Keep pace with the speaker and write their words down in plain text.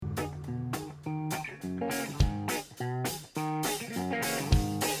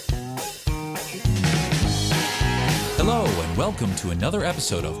Hello and welcome to another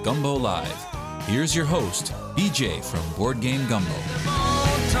episode of Gumbo Live. Here's your host, BJ from Board Game Gumbo.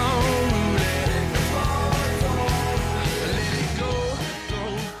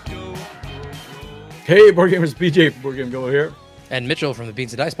 Hey, board gamers, BJ from Board Game Gumbo here. And Mitchell from the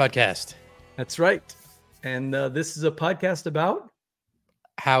Beans and Dice podcast. That's right. And this is a podcast about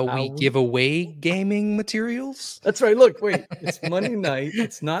how we give away gaming materials. That's right. Look, wait, it's Monday night.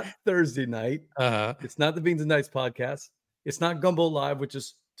 It's not Thursday night. It's not the Beans and Dice podcast. It's not Gumbo Live, which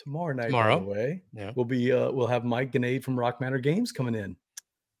is tomorrow night. By the way, yeah. We'll have Mike Gannade from Rock Manor Games coming in,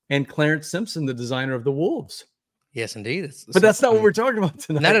 and Clarence Simpson, the designer of the Wolves. Yes, indeed. But that's not what we're talking about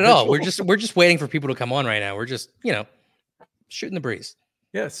tonight. Not at all. We're just waiting for people to come on right now. We're just, shooting the breeze.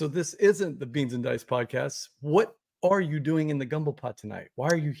 Yeah. So this isn't the Beans and Dice podcast. What are you doing in the Gumbo Pot tonight? Why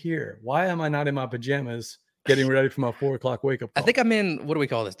are you here? Why am I not in my pajamas getting ready for my 4 o'clock wake up call? I think I'm in, what do we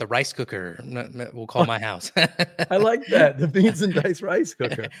call this? The rice cooker. We'll call my house. I like that. The Beans and Dice rice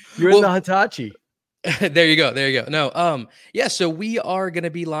cooker. You're in the Hitachi. There you go. No, so we are going to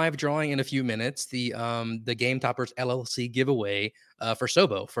be live drawing in a few minutes the GameToppersLLC giveaway for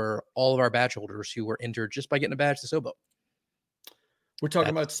Sobo for all of our badge holders who were entered just by getting a badge to Sobo. We're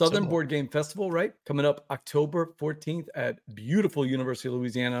talking about Southern Board Game Festival, right? Coming up October 14th at beautiful University of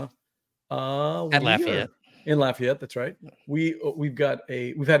Louisiana. At Lafayette. In Lafayette, that's right. We've had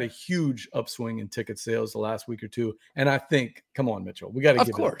a huge upswing in ticket sales the last week or two. And I think, come on, Mitchell, we got to give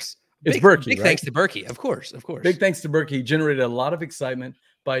it. Of course. It's Berkey, big right? Thanks to Berkey, of course. Big thanks to Berkey. He generated a lot of excitement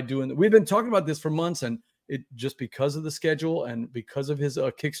by doing. We've been talking about this for months, and it just because of the schedule and because of his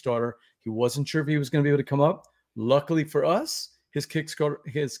Kickstarter, he wasn't sure if he was going to be able to come up. Luckily for us, his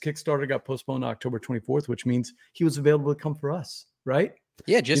Kickstarter got postponed to October 24th, which means he was available to come for us, right?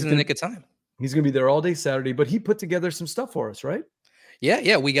 Yeah, just in the nick of time. He's going to be there all day Saturday, but he put together some stuff for us, right?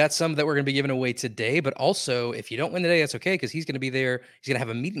 Yeah. We got some that we're going to be giving away today, but also if you don't win today, that's okay because he's going to be there. He's going to have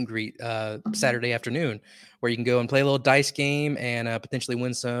a meet and greet Saturday afternoon where you can go and play a little dice game and potentially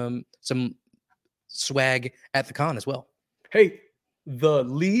win some swag at the con as well. Hey, the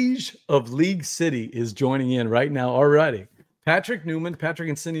Liege of League City is joining in right now already. Patrick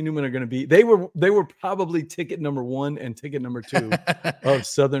and Cindy Newman are going to be. They were probably ticket number 1 and ticket number 2 of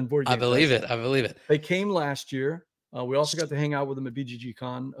Southern Board Game. I believe it. They came last year. We also got to hang out with them at BGG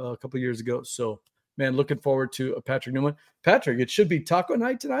Con a couple of years ago. So, man, looking forward to Patrick Newman. Patrick, it should be taco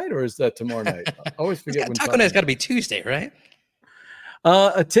night tonight, or is that tomorrow night? I always forget when taco night's got to be Tuesday, right?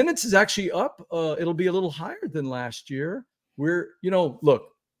 Attendance is actually up. It'll be a little higher than last year. Look,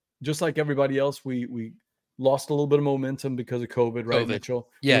 just like everybody else, we lost a little bit of momentum because of COVID, right, Mitchell?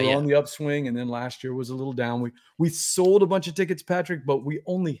 Yeah, we were on the upswing, and then last year was a little down. We sold a bunch of tickets, Patrick, but we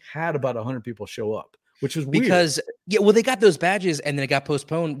only had about 100 people show up, which was weird. Because they got those badges, and then it got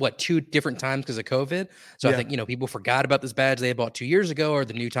postponed 2 different times because of COVID. So I think people forgot about this badge they had bought 2 years ago, or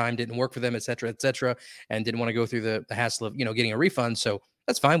the new time didn't work for them, et cetera, and didn't want to go through the hassle of getting a refund. So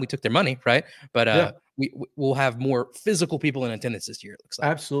that's fine. We took their money, right? But we'll have more physical people in attendance this year, it looks like.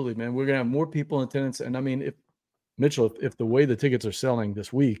 Absolutely, man. We're going to have more people in attendance. And I mean, if the way the tickets are selling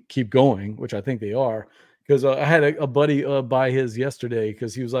this week keep going, which I think they are, because I had a buddy buy his yesterday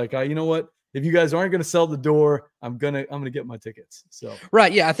because he was like, you know what? If you guys aren't going to sell the door, I'm gonna get my tickets. So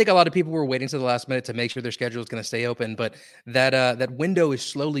right, yeah, I think a lot of people were waiting to the last minute to make sure their schedule is going to stay open, but that window is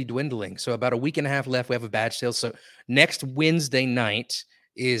slowly dwindling. So about a week and a half left. We have a badge sale. So next Wednesday night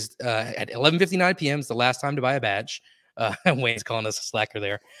is at 11:59 p.m. is the last time to buy a badge. Wayne's calling us a slacker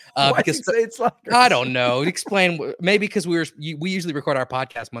there. Why does he say it's slacker? I don't know. Explain. Maybe because we usually record our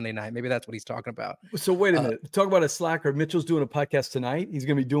podcast Monday night. Maybe that's what he's talking about. So wait a minute. Talk about a slacker. Mitchell's doing a podcast tonight. He's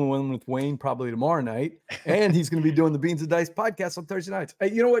going to be doing one with Wayne probably tomorrow night, and he's going to be doing the Beans and Dice podcast on Thursday nights.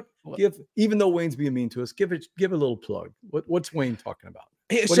 Hey, you know what? Even though Wayne's being mean to us, give a little plug. What's Wayne talking about?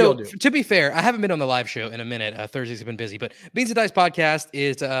 So to be fair, I haven't been on the live show in a minute. Thursdays have been busy, but Beans and Dice podcast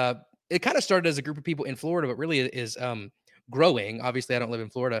is it kind of started as a group of people in Florida, but really is growing. Obviously, I don't live in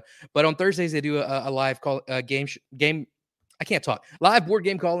Florida, but on Thursdays they do a live call game. I can't talk. Live board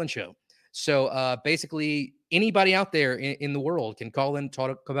game call-in show. So basically, anybody out there in the world can call in,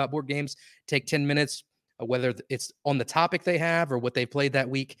 talk about board games, take 10 minutes, whether it's on the topic they have or what they played that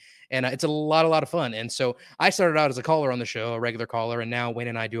week. And it's a lot of fun. And so I started out as a caller on the show, a regular caller, and now Wayne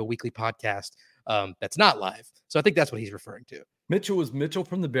and I do a weekly podcast that's not live. So I think that's what he's referring to. Mitchell was Mitchell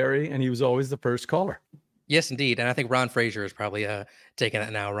from the Berry, and he was always the first caller. Yes, indeed. And I think Ron Frazier is probably taking it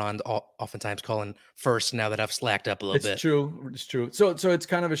now. Ron's oftentimes calling first now that I've slacked up a little bit. It's true. So it's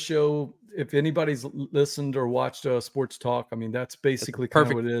kind of a show. If anybody's listened or watched Sports Talk, I mean, that's basically kind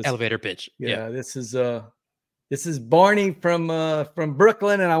of what it is. Elevator pitch. Yeah. This is This is Barney from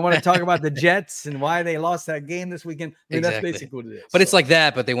Brooklyn, and I want to talk about the Jets and why they lost that game this weekend. I mean, Exactly. that's basically what it is. But it's like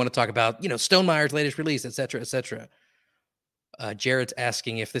that, but they want to talk about, Stonemeyer's latest release, et cetera, et cetera. Jared's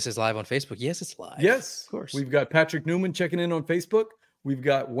asking if this is live on Facebook. Yes, it's live. Yes, of course. We've got Patrick Newman checking in on Facebook. We've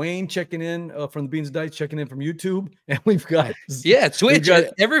got Wayne checking in from the Beans and Dice, checking in from YouTube, and we've got Twitch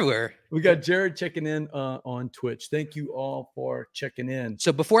everywhere. We got Jared checking in on Twitch. Thank you all for checking in.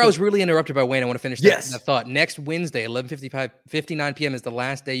 So before I was really interrupted by Wayne, I want to finish that thought. Next Wednesday, 59 p.m. is the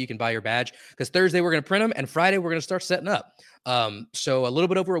last day you can buy your badge, because Thursday we're going to print them, and Friday we're going to start setting up. So a little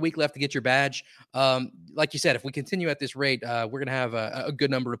bit over a week left to get your badge. Like you said, if we continue at this rate, we're going to have a good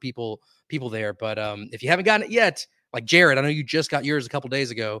number of people there. But if you haven't gotten it yet, like Jared, I know you just got yours a couple days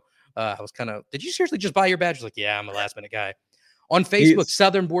ago. I was did you seriously just buy your badge? I was like, yeah, I'm a last minute guy. On Facebook,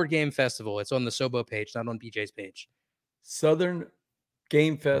 Southern Board Game Festival. It's on the Sobo page, not on BJ's page.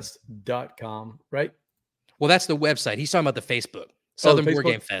 SouthernGameFest.com, right? Well, that's the website. He's talking about the Facebook. Southern Board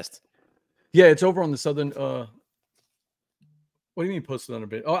Game Fest. Yeah, it's over on the Southern. What do you mean posted on a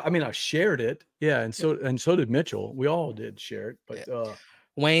bit? Oh, I mean, I shared it. Yeah, and so did Mitchell. We all did share it, but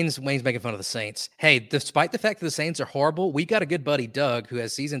Wayne's making fun of the Saints. Hey, despite the fact that the Saints are horrible, we got a good buddy, Doug, who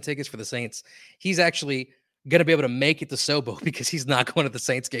has season tickets for the Saints. He's actually going to be able to make it to Sobo because he's not going to the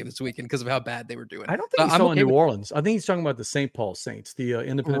Saints game this weekend because of how bad they were doing. I don't think he's talking New Orleans. I think he's talking about the St. Paul Saints, the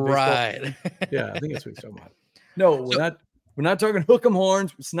independent baseball. Right. Yeah, I think that's what he's talking about. No, we're not talking hook 'em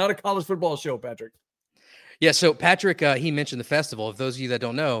horns. It's not a college football show, Patrick. Yeah, so Patrick, he mentioned the festival. If those of you that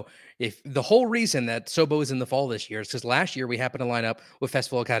don't know, if the whole reason that Sobo is in the fall this year is because last year we happened to line up with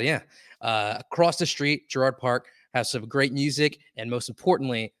Festival Acadien. Across the street, Girard Park has some great music and, most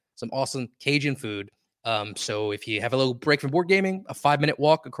importantly, some awesome Cajun food. So if you have a little break from board gaming, a 5-minute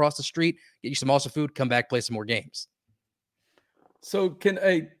walk across the street, get you some awesome food, come back, play some more games. So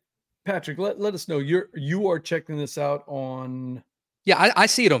Patrick, let us know. You are checking this out on... Yeah, I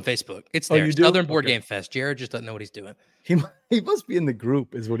see it on Facebook. It's there. You do? Southern Board Game Fest. Jared just doesn't know what he's doing. He must be in the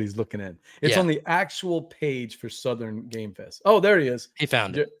group, is what he's looking at. It's on the actual page for Southern Game Fest. Oh, there he is. He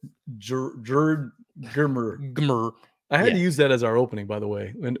found it. Gurmer. Gmur. I had to use that as our opening, by the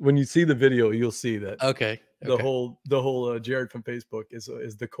way. When you see the video, you'll see that. Okay. The whole Jared from Facebook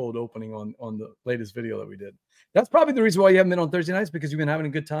is the cold opening on the latest video that we did. That's probably the reason why you haven't been on Thursday nights, because you've been having a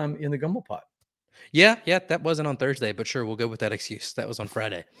good time in the gumbo pot. Yeah, that wasn't on Thursday, but sure, we'll go with that excuse. That was on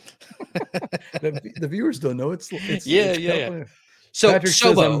Friday. The viewers don't know. It's yeah. So Patrick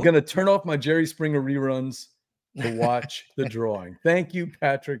says, I'm going to turn off my Jerry Springer reruns to watch the drawing. Thank you,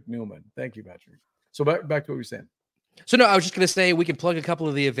 Patrick Newman. Thank you, Patrick. So back to what you were saying. So no, I was just going to say we can plug a couple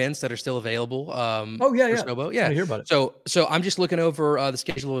of the events that are still available. Sobo. Yeah, I hear about it. So I'm just looking over the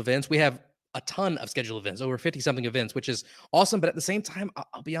schedule of events. We have a ton of scheduled events, over 50-something events, which is awesome. But at the same time,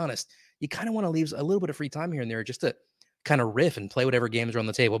 I'll be honest, you kind of want to leave a little bit of free time here and there just to kind of riff and play whatever games are on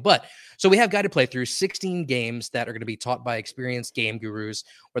the table. But so we have guided playthroughs, 16 games that are going to be taught by experienced game gurus,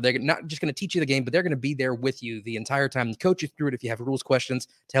 where they're not just going to teach you the game, but they're going to be there with you the entire time and coach you through it if you have rules questions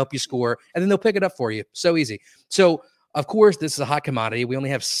to help you score, and then they'll pick it up for you. So easy. So of course, this is a hot commodity. We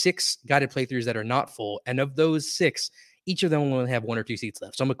only have 6 guided playthroughs that are not full. And of those 6, each of them will only have 1 or 2 seats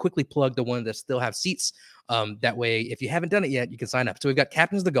left. So I'm going to quickly plug the ones that still have seats. That way, if you haven't done it yet, you can sign up. So we've got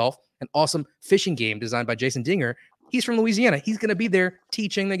Captains of the Golf, an awesome fishing game designed by Jason Dinger. He's from Louisiana. He's going to be there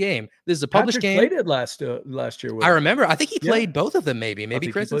teaching the game. This is a published game. Played it last year. I remember. I think he played both of them,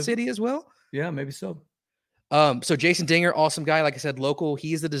 maybe Crescent City as well. Yeah, maybe so. So Jason Dinger, awesome guy. Like I said, local.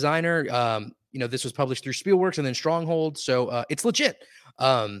 He's the designer. This was published through Spielworks and then Stronghold. So it's legit.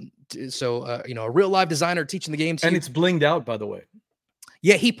 A real live designer teaching the game to you. And it's blinged out, by the way.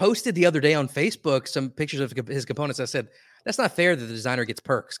 Yeah, he posted the other day on Facebook some pictures of his components. I said, that's not fair that the designer gets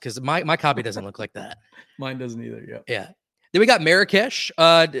perks, because my copy doesn't look like that. Mine doesn't either, Yeah. Then we got Marrakesh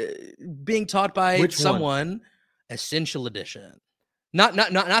being taught by Which someone. One? Essential Edition. Not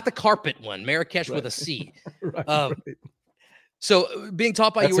the carpet one. Marrakesh with a C. right. So being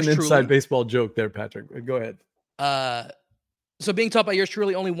taught by That's yours an truly. inside baseball joke there, Patrick. Go ahead. So being taught by yours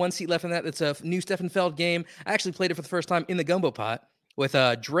truly, only 1 seat left in that. It's a new Stefan Feld game. I actually played it for the first time in the gumbo pot with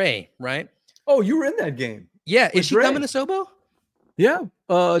Dre, right? Oh, you were in that game. Yeah. Is he coming to Sobo? Yeah.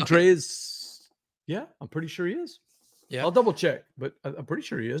 Okay. Dre is, I'm pretty sure he is. Yeah. I'll double check, but I'm pretty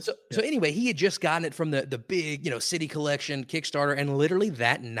sure he is. So anyway, he had just gotten it from the big, City Collection Kickstarter, and literally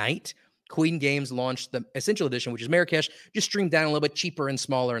that night, Queen Games launched the Essential Edition, which is Marrakesh, just streamed down a little bit cheaper and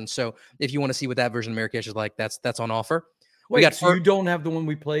smaller. And so if you want to see what that version of Marrakesh is like, that's on offer. Wait, so you don't have the one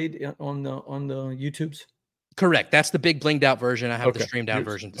we played on the YouTubes? Correct. That's the big blinged out version. I have the streamed down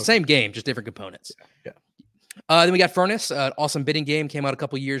version. The same game, just different components. Yeah. Then we got Furnace, awesome bidding game, came out a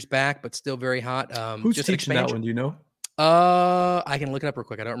couple years back, but still very hot. Who's just an teaching that expansion. one? Do you know? I can look it up real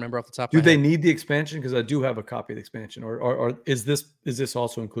quick. I don't remember off the top of Do my they head. need the expansion? Because I do have a copy of the expansion, or is this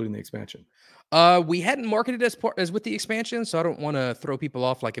also including the expansion? We hadn't marketed as with the expansion, so I don't want to throw people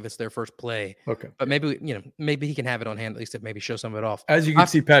off like if it's their first play. Okay. But maybe maybe he can have it on hand at least to maybe show some of it off. As you can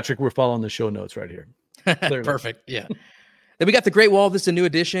see, Patrick, we're following the show notes right here. Perfect. Yeah. Then we got the Great Wall. This is a new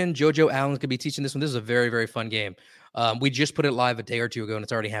edition. JoJo Allen's gonna be teaching this one. This is a very, very fun game. We just put it live a day or two ago, and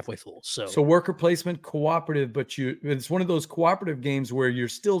it's already halfway full. So worker placement, cooperative, but it's one of those cooperative games where you're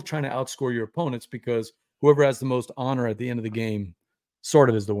still trying to outscore your opponents because whoever has the most honor at the end of the game sort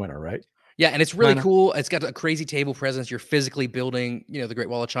of is the winner, right? yeah, and it's really cool. It's got a crazy table presence. You're physically building, the Great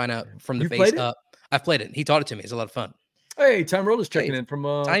Wall of China from the base up. I've played it. He taught it to me. It's a lot of fun. Hey, Time Roller's checking in from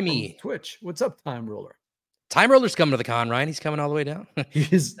Twitch. What's up, Time Roller? Time Roller's coming to the con, Ryan. He's coming all the way down. He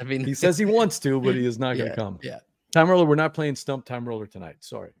says he wants to, but he is not going to come. Yeah. Time Roller, we're not playing Stump Time Roller tonight.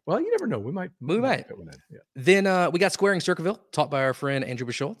 Sorry. Well, you never know. We might. Get one in. Yeah. Then we got Squaring Circleville, taught by our friend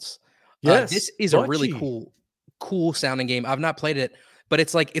Andrew Schultz. Yes. This is a really cool sounding game. I've not played it, but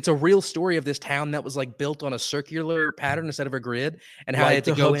it's a real story of this town that was like built on a circular pattern instead of a grid, and how I had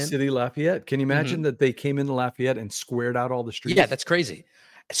to go in. City Lafayette. Can you imagine that they came into Lafayette and squared out all the streets? Yeah, that's crazy.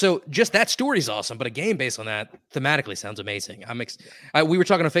 So just that story's awesome, but a game based on that thematically sounds amazing. We were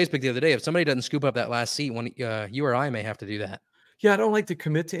talking on Facebook the other day. If somebody doesn't scoop up that last seat, you or I may have to do that. Yeah, I don't like to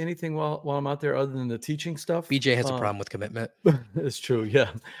commit to anything while I'm out there other than the teaching stuff. BJ has a problem with commitment. It's true, yeah.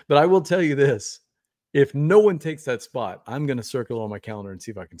 But I will tell you this. If no one takes that spot, I'm going to circle on my calendar and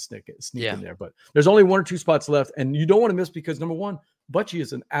see if I can sneak in there. But there's only 1 or 2 spots left, and you don't want to miss because, number one, Butchie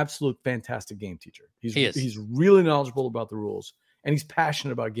is an absolute fantastic game teacher. He's really knowledgeable about the rules, and he's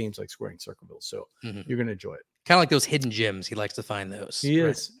passionate about games like Squaring Circleville. So you're going to enjoy it. Kind of like those hidden gems. He likes to find those. He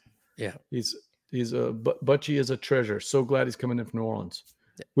is. Yeah. Butchie is a treasure. So glad he's coming in from New Orleans.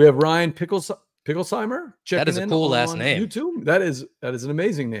 Yeah. We have Ryan Picklesheimer checking in. That is a cool last name. YouTube. That is an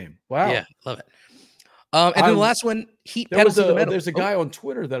amazing name. Wow. Yeah, love it. And then the last one, Heat Pedal to the Metal. There's a guy on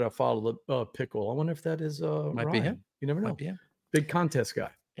Twitter that I follow, Pickle. I wonder if that is might Ryan. be him. You never know. Might be him. Big contest guy.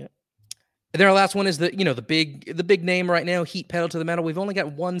 Yeah. And then our last one is the big name right now, Heat Pedal to the Metal. We've only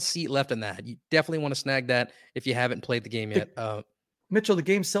got 1 seat left in that. You definitely want to snag that if you haven't played the game yet. Mitchell, the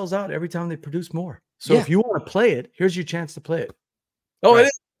game sells out every time they produce more. So if you want to play it, here's your chance to play it. Oh,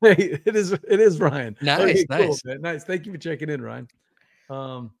 right. It is Ryan. Nice, nice. Cool, nice. Thank you for checking in, Ryan.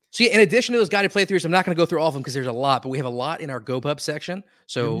 So in addition to those guided playthroughs, I'm not going to go through all of them because there's a lot, but we have a lot in our GoPub section.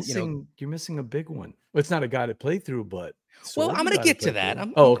 So you're missing a big one. Well, it's not a guided playthrough, but I'm going to get to that.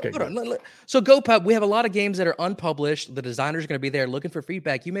 Okay. Hold on. So GoPub, we have a lot of games that are unpublished. The designers are going to be there looking for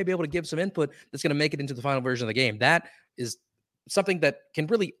feedback. You may be able to give some input that's going to make it into the final version of the game. That is something that can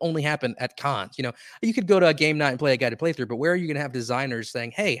really only happen at cons. You could go to a game night and play a guided playthrough, but where are you going to have designers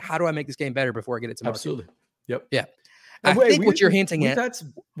saying, "Hey, how do I make this game better before I get it to market?" Absolutely. Yep. Yeah. I think what you're hinting at.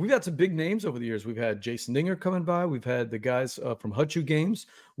 We've got some big names over the years. We've had Jason Dinger coming by. We've had the guys from Hutchu Games,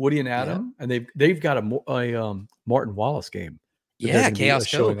 Woody and Adam, and they've got a Martin Wallace game. Yeah, Chaos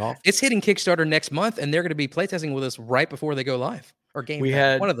showing off. It's hitting Kickstarter next month, and they're going to be playtesting with us right before they go live. Or game. We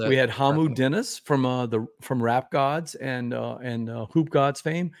had Hamu Dennis from Rap Gods and Hoop Gods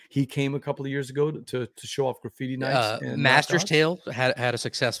fame. He came a couple of years ago to show off Graffiti Nights. Master's Tale had a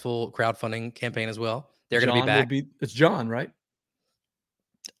successful crowdfunding campaign as well. They're going to be back. It's John, right?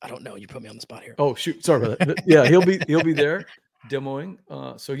 I don't know. You put me on the spot here. Oh shoot, sorry about that. Yeah, he'll be there demoing.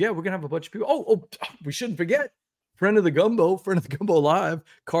 So yeah, we're gonna have a bunch of people. Oh, we shouldn't forget. Friend of the Gumbo Live,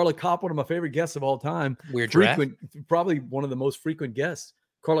 Carla Kopp, one of my favorite guests of all time. Probably one of the most frequent guests.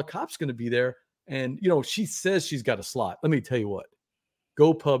 Carla Kopp's going to be there, and she says she's got a slot. Let me tell you what,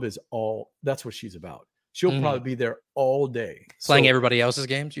 GoPub that's what she's about. She'll probably be there all day. Playing everybody else's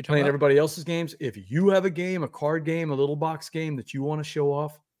games? Everybody else's games. If you have a game, a card game, a little box game that you want to show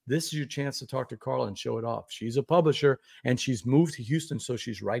off, this is your chance to talk to Carla and show it off. She's a publisher, and she's moved to Houston, so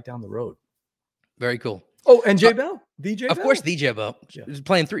she's right down the road. Very cool. Oh, and J Bell, DJ Bell. Of course, DJ Bell. He's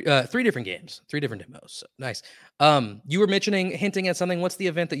playing three different games, 3 different demos. So, nice. You were hinting at something. What's the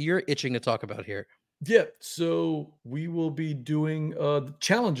event that you're itching to talk about here? Yeah, so we will be doing the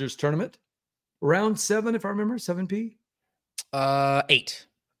Challengers Tournament. Round 7, if I remember, 7P? 8.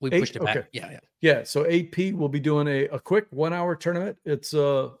 We pushed it back. Okay. Yeah. So 8P, we'll be doing a quick 1-hour tournament. It's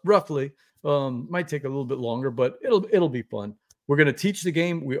roughly, might take a little bit longer, but it'll be fun. We're going to teach the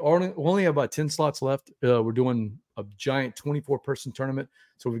game. We only have about 10 slots left. We're doing a giant 24-person tournament.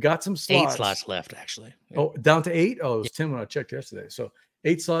 So we've got some slots. 8 slots left, actually. Yeah. Oh, down to 8? Oh, it was 10 when I checked yesterday. So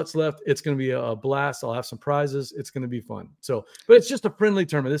 8 slots left. It's going to be a blast. I'll have some prizes. It's going to be fun. But it's just a friendly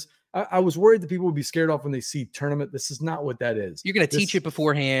tournament. I was worried that people would be scared off when they see tournament. This is not what that is. You're going to teach it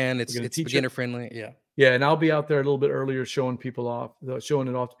beforehand. It's beginner friendly. Yeah. Yeah. And I'll be out there a little bit earlier showing it off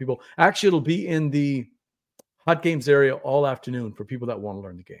to people. Actually, it'll be in the hot games area all afternoon for people that want to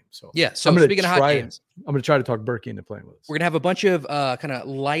learn the game. So yeah. So speaking of hot games, I'm going to try to talk Berkey into playing with us. We're going to have a bunch of kind of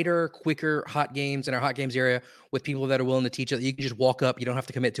lighter, quicker hot games in our hot games area with people that are willing to teach it. You can just walk up. You don't have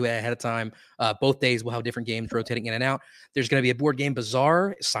to commit to it ahead of time. Both days we'll have different games rotating in and out. There's going to be a board game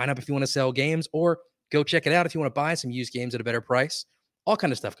bazaar. Sign up if you want to sell games, or go check it out if you want to buy some used games at a better price. All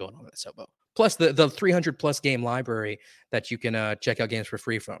kind of stuff going on at Sobo. Plus the 300 plus game library that you can check out games for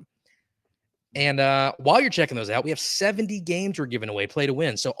free from. And while you're checking those out, we have 70 games we're giving away, play to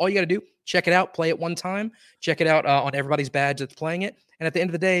win. So all you got to do, check it out, play it one time, check it out on everybody's badge that's playing it. And at the end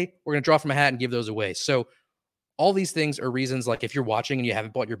of the day, we're going to draw from a hat and give those away. So all these things are reasons, like if you're watching and you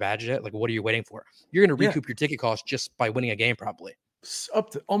haven't bought your badge yet, like what are you waiting for? You're going to recoup your ticket cost just by winning a game probably. Up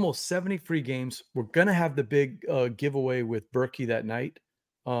to almost 70 free games. We're going to have the big giveaway with Berkey that night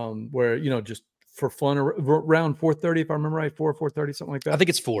where, just for fun around 4:30, if I remember right, 4:30, something like that. I think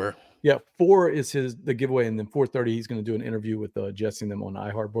it's 4. Yeah, 4 is the giveaway, and then 4:30 he's going to do an interview with Jesse and them on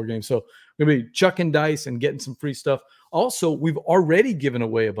iHeart Board Game. So we're going to be chucking dice and getting some free stuff. Also, we've already given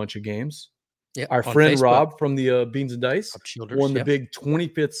away a bunch of games. Yeah, our friend Facebook. Rob from the Beans and Dice won the big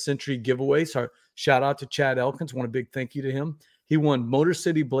 25th century giveaway. So shout out to Chad Elkins. Want a big thank you to him. He won Motor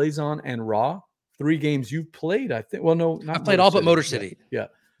City, Blazon, and Raw. 3 games you've played, I think. Well, no, not I played all but Motor City. Yeah.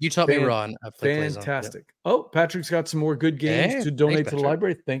 You taught me Raw. Fantastic. Yep. Oh, Patrick's got some more good games to donate to the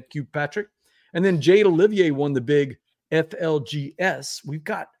library. Thank you, Patrick. And then Jade Olivier won the big FLGS. We've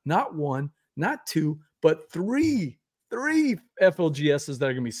got not 1, not 2, but 3 FLGSs that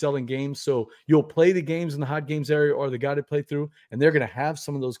are going to be selling games. So you'll play the games in the hot games area or the guided playthrough, and they're going to have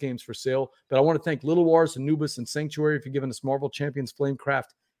some of those games for sale. But I want to thank Little Wars, Anubis, and Sanctuary for giving us Marvel Champions, Flamecraft,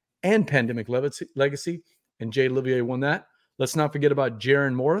 and Pandemic Legacy. And Jade Olivier won that. Let's not forget about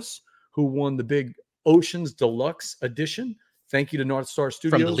Jaron Morris, who won the big Oceans Deluxe Edition. Thank you to North Star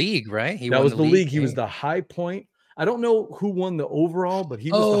Studios. From the league, right? That was the league. He was the high point. I don't know who won the overall, but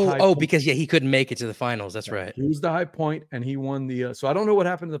he was the high point. Oh, because he couldn't make it to the finals. That's right. He was the high point, and he won the so I don't know what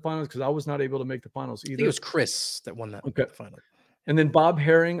happened to the finals because I was not able to make the finals either. I think it was Chris that won that final. And then Bob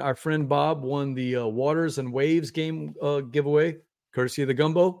Herring, our friend Bob, won the Waters and Waves game giveaway, courtesy of the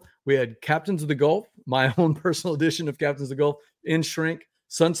Gumbo. We had Captains of the Gulf, my own personal edition of Captains of the Gulf in shrink,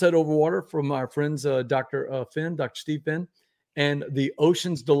 Sunset Over Water from our friends Dr. Steve Finn, and the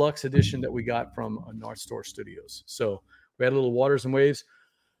Oceans Deluxe Edition that we got from North Store Studios. So we had a little Waters and Waves.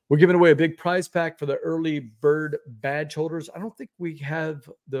 We're giving away a big prize pack for the early bird badge holders. I don't think we have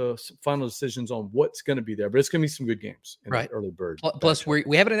the final decisions on what's going to be there, but it's going to be some good games in the early bird. Plus,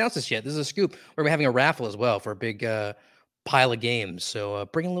 we haven't announced this yet. This is a scoop. We're having a raffle as well for a big pile of games. So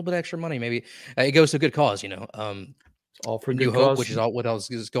bring a little bit of extra money. Maybe it goes to a good cause, all for New good Hope, cause. which is all what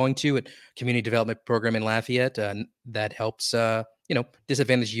else is going to a community development program in Lafayette that helps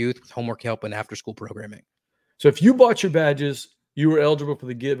disadvantaged youth with homework help and after school programming. So if you bought your badges, you were eligible for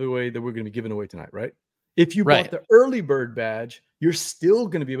the giveaway that we're going to be giving away tonight, right? If you bought the early bird badge, you're still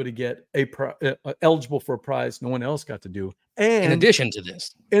going to be able to get eligible for a prize no one else got to do. And in addition to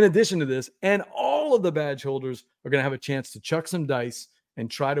this, and all of the badge holders are going to have a chance to chuck some dice and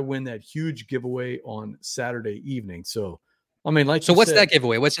try to win that huge giveaway on Saturday evening. So, I mean, like, so what's that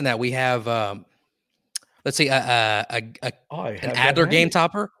giveaway? What's in that? We have, let's see, an Adler game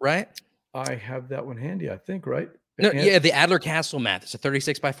topper, right? I have that one handy, I think, right? The Adler Castle Math. It's a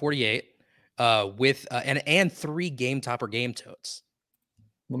 36 by 48 with and 3 game topper game totes.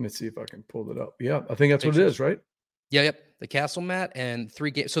 Let me see if I can pull it up. Yeah, I think that's what it is, right? Yeah, yep. The Castle Mat and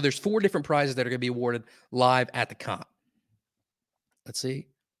 3 games. So there's 4 different prizes that are going to be awarded live at the comp. Let's see.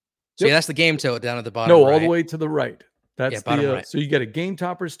 So yeah, that's the game tote down at the bottom. No, all the way to the right. That's bottom right. So you get a Game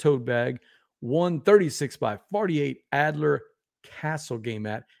Toppers tote bag, 136 by 48 Adler Castle game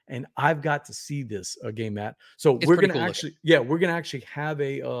mat, and I've got to see this game mat. So we're gonna actually have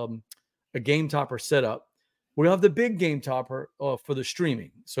a Game Topper set up. We'll have the big Game Topper for the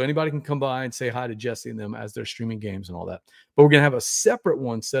streaming, so anybody can come by and say hi to Jesse and them as they're streaming games and all that. But we're gonna have a separate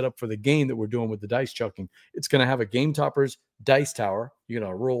one set up for the game that we're doing with the dice chucking. It's gonna have a Game Toppers dice tower. You're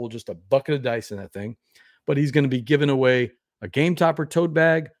gonna roll just a bucket of dice in that thing, but he's gonna be giving away a Game Topper tote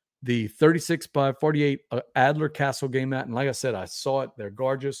bag, the 36 by 48 Adler Castle game mat. And like I said, I saw it. They're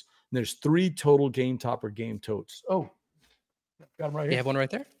gorgeous. And there's 3 total Game Topper game totes. Oh, got them right here. You have one right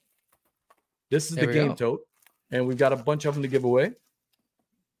there? This is the game tote. And we've got a bunch of them to give away.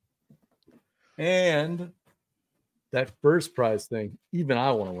 And that first prize thing, even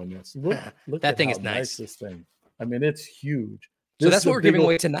I want to win this. Look that at thing how is nice. This thing. I mean, it's huge. So that's what we're giving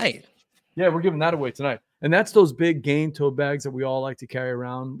away tonight. Yeah, we're giving that away tonight. And that's those big game tote bags that we all like to carry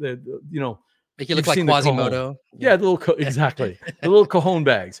around. That, make you look like Quasimodo. Yeah, the little exactly. The little cajon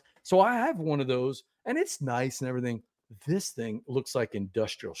bags. So I have one of those, and it's nice and everything. This thing looks like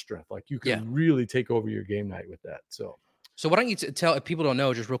industrial strength. Like you can really take over your game night with that. So why don't you tell, if people don't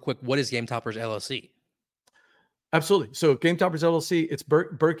know, just real quick, what is Game Toppers LLC? Absolutely. So Game Toppers LLC, it's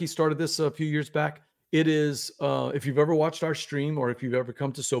Berkey started this a few years back. It is, if you've ever watched our stream or if you've ever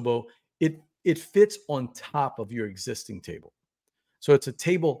come to Sobo, it fits on top of your existing table. So it's a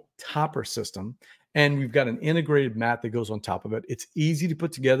table topper system, and we've got an integrated mat that goes on top of it. It's easy to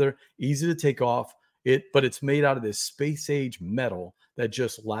put together, easy to take off. But it's made out of this space age metal that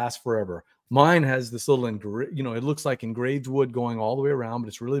just lasts forever. Mine has this little, it looks like engraved wood going all the way around, but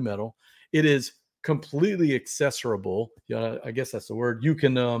it's really metal. It is completely accessorable. Yeah, I guess that's the word. You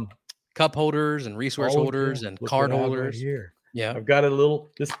can cup holders and resource holders and card holders. Right here. Yeah, I've got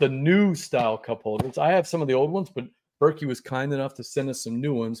this is the new style cup holders. I have some of the old ones, but Berkey was kind enough to send us some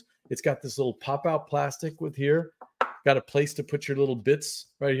new ones. It's got this little pop out plastic with here. Got a place to put your little bits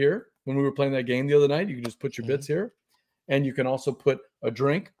right here. When we were playing that game the other night, you can just put your bits here, and you can also put a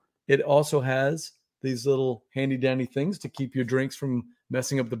drink. It also has these little handy dandy things to keep your drinks from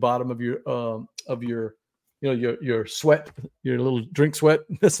messing up the bottom of your your sweat, your little drink sweat,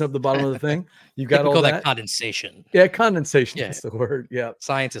 messing up the bottom of the thing. You got all that condensation. Yeah, condensation. Yeah. That's the word. Yeah,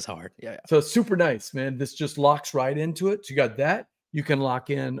 science is hard. Yeah. So it's super nice, man. This just locks right into it. So you got that. You can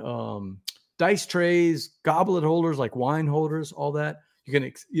lock in dice trays, goblet holders like wine holders, all that.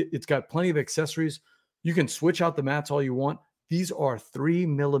 It's got plenty of accessories. You can switch out the mats all you want. These are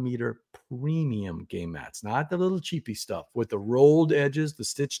 3mm premium game mats, not the little cheapy stuff with the rolled edges, the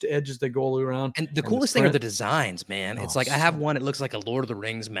stitched edges that go all around. And the coolest thing are the designs, man. It's like I have one. It looks like a Lord of the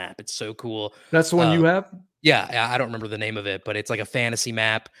Rings map. It's so cool. That's the one you have? Yeah, I don't remember the name of it, but it's like a fantasy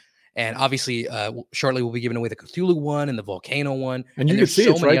map. And obviously, shortly we'll be giving away the Cthulhu one and the volcano one. And you can see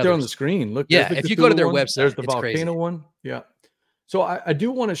it's right there on the screen. Look, yeah, if you go to their website, there's the volcano one. Yeah. So I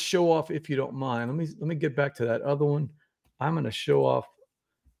do want to show off, if you don't mind. Let me get back to that other one. I'm going to show off.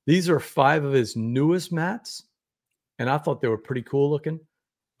 These are 5 of his newest mats, and I thought they were pretty cool looking.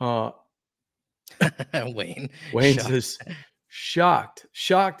 Wayne says shocked.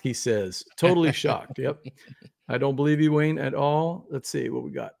 He says totally shocked. Yep. I don't believe you, Wayne, at all. Let's see what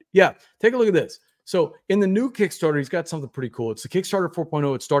we got. Yeah, take a look at this. So in the new Kickstarter, he's got something pretty cool. It's the Kickstarter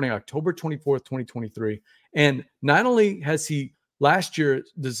 4.0. It's starting October 24th, 2023. And not only has he last year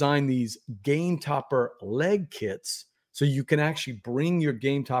designed these Game Topper leg kits, so you can actually bring your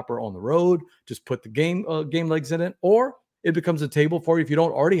Game Topper on the road, just put the game legs in it, or it becomes a table for you if you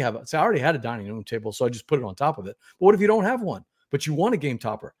don't already have it. So I already had a dining room table, so I just put it on top of it. But what if you don't have one, but you want a Game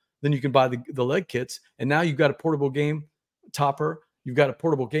Topper? Then you can buy the leg kits, and now you've got a portable Game Topper. You've got a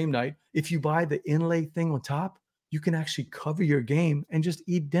portable game night. If you buy the inlay thing on top, you can actually cover your game and just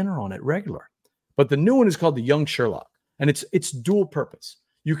eat dinner on it regular. But the new one is called the Young Sherlock, and it's dual purpose.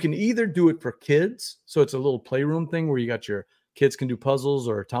 You can either do it for kids, so it's a little playroom thing where you got your kids can do puzzles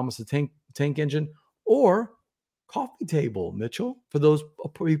or Thomas the Tank Engine, or coffee table, Mitchell, for those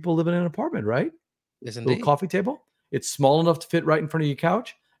people living in an apartment, right? Yes, indeed. Little coffee table. It's small enough to fit right in front of your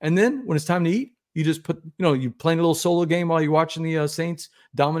couch. And then when it's time to eat, you just put, you playing a little solo game while you're watching the Saints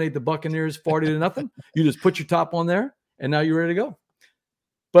dominate the Buccaneers 40-0. You just put your top on there, and now you're ready to go.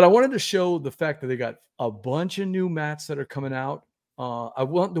 But I wanted to show the fact that they got a bunch of new mats that are coming out. The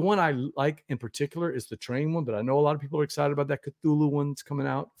one I like in particular is the train one, but I know a lot of people are excited about that Cthulhu one's coming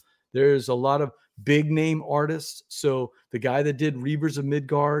out. There's a lot of big name artists. So the guy that did Reavers of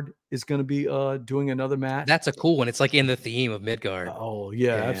Midgard is going to be doing another mat. That's a cool one. It's like in the theme of Midgard. Oh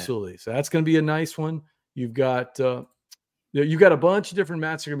yeah, absolutely. So that's going to be a nice one. You've got a bunch of different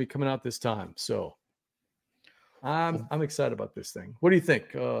mats that are going to be coming out this time. So I'm excited about this thing. What do you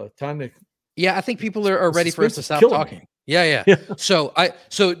think? Time to. Yeah, I think people are ready for us to stop talking. Yeah. So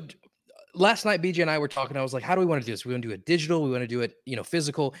last night, BJ and I were talking. I was like, how do we want to do this? We want to do it digital. We want to do it,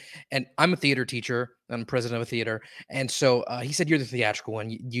 physical. And I'm a theater teacher. I'm president of a theater. And so he said, you're the theatrical one.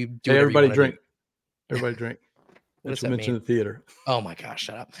 You do everybody drink. Everybody drink. What does that mention mean? The theater. Oh my gosh,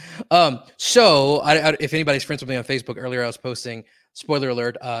 shut up. So if anybody's friends with me on Facebook earlier, I was posting, spoiler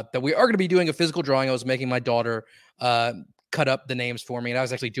alert, that we are going to be doing a physical drawing. I was making my daughter cut up the names for me, and I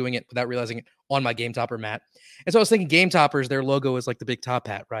was actually doing it without realizing it on my Game Topper mat. And so I was thinking Game Toppers, their logo is like the big top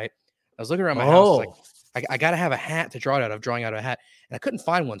hat, right? I was looking around my house, like I got to have a hat to draw it out of, drawing out a hat, and I couldn't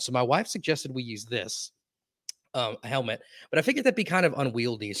find one. So my wife suggested we use this a helmet, but I figured that'd be kind of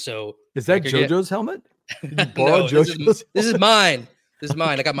unwieldy. So is that JoJo's helmet? Did you borrow JoJo's? This is mine. This is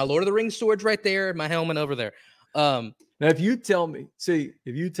mine. I got my Lord of the Rings swords right there, and my helmet over there. Now, if you tell me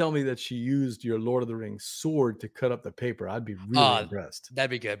that she used your Lord of the Rings sword to cut up the paper, I'd be really impressed. That'd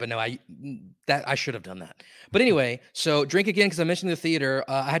be good. But no, I should have done that. But anyway, so drink again because I mentioned the theater.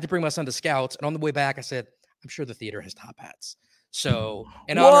 I had to bring my son to Scouts, and on the way back, I said, I'm sure the theater has top hats. So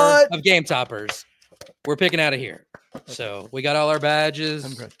in honor of Game Toppers, we're picking out of here. So we got all our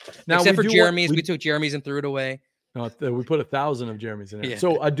badges. Now, except for Jeremy's. We took Jeremy's and threw it away. No, we put 1,000 of Jeremy's in it. Yeah.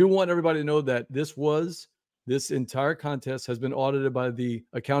 So I do want everybody to know that this entire contest has been audited by the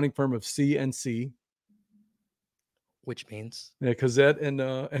accounting firm of CNC. Which means? Yeah, Cosette and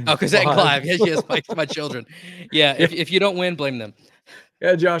Cosette and Clive. Yes, my children. Yeah, if you don't win, blame them.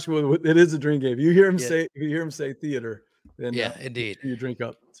 Yeah, Joshua, it is a drink game. You hear him say theater, then indeed. You drink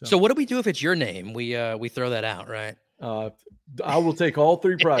up. So what do we do if it's your name? We throw that out, right? I will take all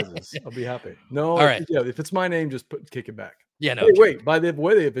 3 prizes. I'll be happy. No, all right. If it's my name, just kick it back. Yeah, no. Wait. By the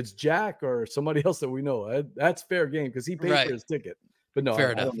way, if it's Jack or somebody else that we know, that's fair game because he paid for his ticket. But no,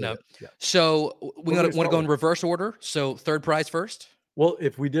 fair enough. No. Yeah. So we want to go in reverse order. So third prize first. Well,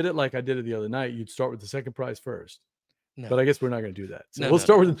 if we did it like I did it the other night, you'd start with the second prize first. No. But I guess we're not going to do that. So we'll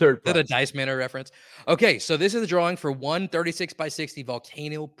start with the third prize. Is that a Dice Manor reference? Okay, so this is the drawing for one 36x60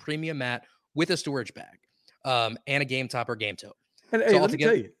 Volcano Premium Mat with a storage bag, and a Game Topper Game Tote. And hey, let me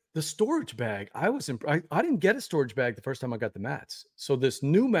tell you, the storage bag, I didn't get a storage bag the first time I got the mats. So this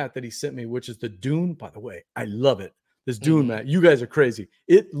new mat that he sent me, which is the Dune, by the way, I love it. This Dune mat, you guys are crazy.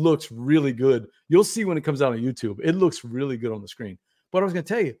 It looks really good. You'll see when it comes out on YouTube. It looks really good on the screen. But I was going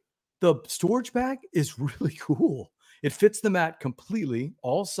to tell you, the storage bag is really cool. It fits the mat completely,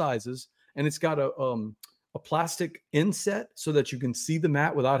 all sizes, and it's got a plastic inset so that you can see the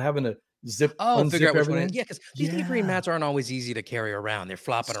mat without having to figure out which one. Yeah, because these green mats aren't always easy to carry around. They're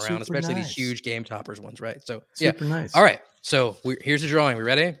flopping around, especially these huge Game Toppers ones, right? So super nice. All right, so here's the drawing. We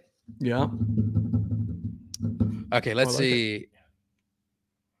ready? Yeah. Okay, let's see.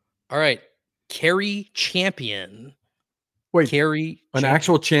 All right, Carrie Champion. Wait, Carrie, an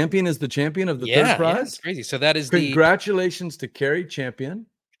actual champion is the champion of the third prize? Yeah, it's crazy. So that is Congratulations to Carrie Champion.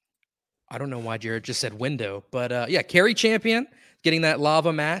 I don't know why Jared just said window, but Carrie Champion getting that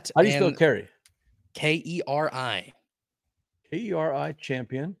lava mat. How do you spell Carrie? Keri. Keri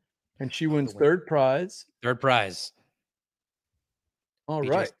Champion. And she wins third prize. Third prize. All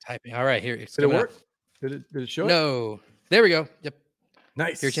right. Typing. All right, here. Did it work? Did it show? No. There we go. Yep.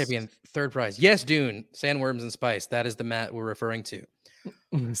 Nice. Carrie Champion, third prize. Yes, Dune, Sandworms and Spice. That is the mat we're referring to.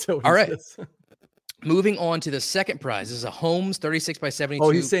 All right. Moving on to the second prize. This is a Holmes 36x72. Oh,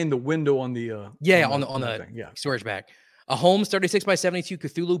 he's saying the window on the on the storage bag. A Holmes 36x72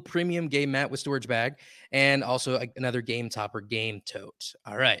 Cthulhu Premium Game Mat with storage bag, and also another Game Topper Game Tote.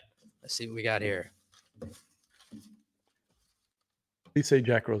 All right, let's see what we got here. Please say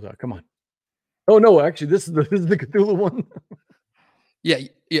Jack Rosa. Come on. Oh no, actually, this is the Cthulhu one. Yeah.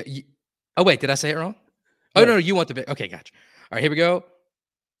 Oh wait, did I say it wrong? Oh no, you want the big. Okay, gotcha. All right, here we go.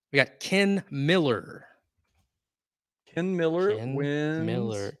 We got Ken Miller. Ken Miller wins.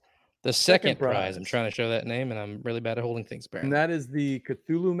 Miller. The second prize. I'm trying to show that name, and I'm really bad at holding things. Apparently. And that is the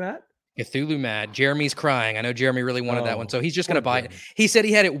Cthulhu mat? Cthulhu mat. Jeremy's crying. I know Jeremy really wanted that one, so he's just going to buy it. He said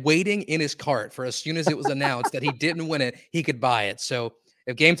he had it waiting in his cart for as soon as it was announced that he didn't win it, he could buy it. So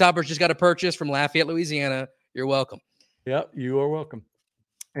if Game Toppers just got a purchase from Lafayette, Louisiana, you're welcome. Yep, you are welcome.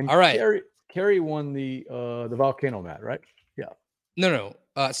 And all right. Carrie won the volcano mat, right? Yeah. No.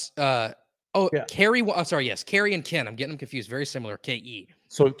 Carrie. Oh, sorry. Yes, Carrie and Ken. I'm getting them confused. Very similar. K-E.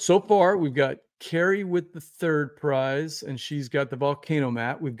 So far we've got Carrie with the third prize, and she's got the volcano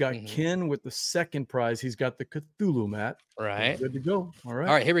mat. We've got Ken with the second prize. He's got the Cthulhu mat. Right. Good to go. All right.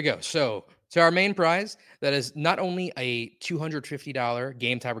 All right. Here we go. So to our main prize, that is not only a $250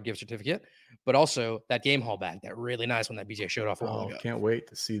 Game Topper gift certificate, but also that game hall bag, that really nice one that BJ showed off a while ago. Can't wait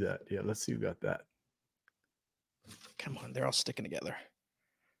to see that. Yeah, let's see who got that. Come on, they're all sticking together.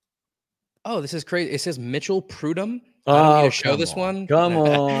 Oh, this is crazy. It says Mitchell Prudhomme. I don't need to show this one. Come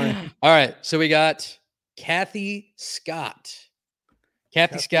on. All right, so we got Kathy Scott.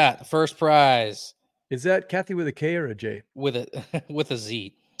 Kathy Scott, the first prize. Is that Kathy with a K or a J? With a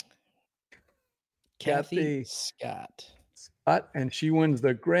Z. Kathy Scott. And she wins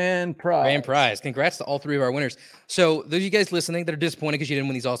the grand prize. Grand prize. Congrats to all three of our winners. So those of you guys listening that are disappointed because you didn't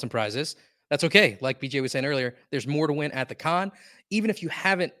win these awesome prizes, that's okay. Like BJ was saying earlier, there's more to win at the con. Even if you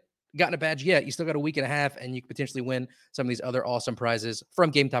haven't gotten a badge yet, you still got a week and a half, and you could potentially win some of these other awesome prizes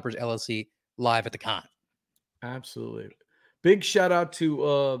from GameToppersLLC live at the con. Absolutely. Big shout out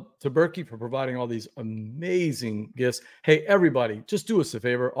to Berkey for providing all these amazing gifts. Hey, everybody, just do us a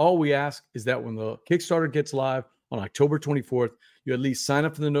favor. All we ask is that when the Kickstarter gets live on October 24th, you at least sign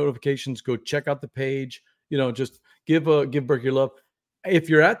up for the notifications, go check out the page, just give Berkey your love. If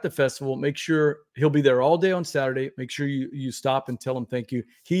you're at the festival, make sure he'll be there all day on Saturday. Make sure you stop and tell him thank you.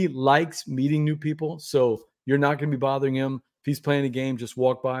 He likes meeting new people, so you're not going to be bothering him. If he's playing a game, just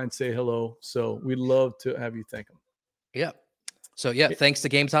walk by and say hello. So we'd love to have you thank him. Yeah. So yeah, thanks to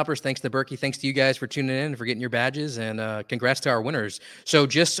Game Toppers, thanks to Berkey, thanks to you guys for tuning in and for getting your badges, and congrats to our winners. So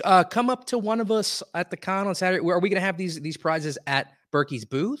just come up to one of us at the con on Saturday. Are we going to have these prizes at Berkey's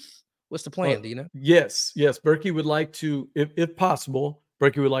booth? What's the plan? Do you know? Yes. Berkey would like to, if possible,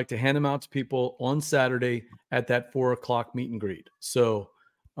 Berkey would like to hand them out to people on Saturday at that 4:00 meet and greet. So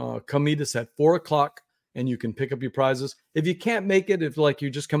come meet us at 4:00 and you can pick up your prizes. If you can't make it, if like you're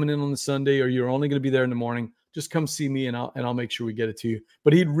just coming in on the Sunday or you're only going to be there in the morning, just come see me and I'll make sure we get it to you.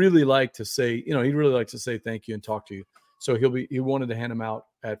 But he'd really like to say thank you and talk to you. So he wanted to hand them out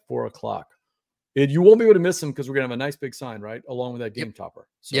at 4:00. You won't be able to miss them because we're going to have a nice big sign, right? Along with that game topper.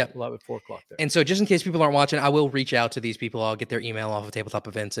 So we'll have it 4:00 there. And so just in case people aren't watching, I will reach out to these people. I'll get their email off of Tabletop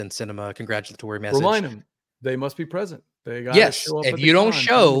Events and send them a congratulatory message. Remind them they must be present. They got yes. show up If you don't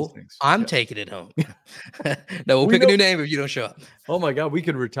show, I'm taking it home. No, we'll pick a new name if you don't show up. Oh my God, we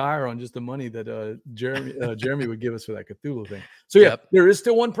could retire on just the money that Jeremy would give us for that Cthulhu thing. So there is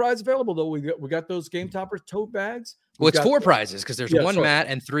still one prize available though. We got those Game Toppers tote bags. Well, it's 4 prizes because there's one mat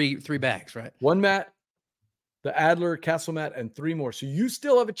and three bags, right? One mat, the Adler Castle mat, and 3 more. So you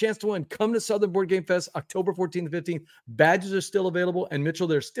still have a chance to win. Come to Southern Board Game Fest, October 14th to 15th. Badges are still available. And Mitchell,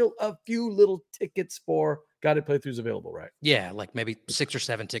 there's still a few little tickets for guided playthroughs available, right? Yeah, like maybe 6 or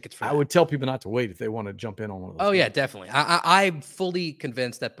 7 tickets for that. I would tell people not to wait if they want to jump in on one of those. Oh, yeah, definitely. I'm fully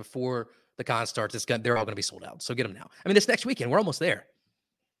convinced that before the con starts, they're all going to be sold out. So get them now. I mean, this next weekend, we're almost there.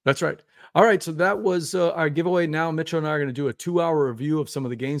 That's right. All right, so that was our giveaway. Now Mitchell and I are going to do a 2-hour review of some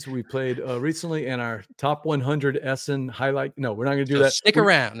of the games that we played recently and our top 100 Essen highlight. No, we're not going to do that. Stick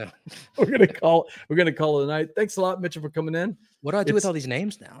around. No. We're going to call it a night. Thanks a lot, Mitchell, for coming in. What do I do with all these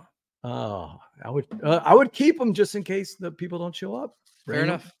names now? Oh, I would keep them just in case the people don't show up. Fair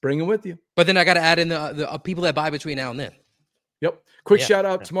enough. Bring them with you. But then I got to add in the people that buy between now and then. Yep. Quick shout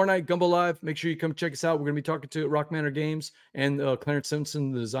out tomorrow night, Gumbo Live. Make sure you come check us out. We're going to be talking to Rock Manor Games and Clarence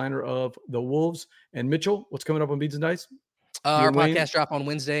Simpson, the designer of the Wolves. And Mitchell, what's coming up on Beads and Dice? Our podcast drop on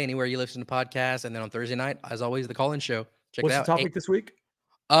Wednesday, anywhere you listen to podcasts, and then on Thursday night, as always, the call-in show. Check it out. What's the topic this week?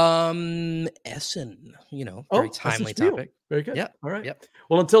 Essen. Very timely topic. Very good. Yeah. All right. Yep.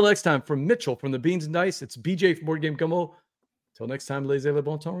 Well, until next time, from Mitchell from the Beans and Dice, it's BJ from Board Game Gumbo. Until next time, les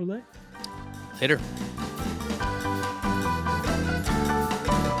available bon temps roulette. Later.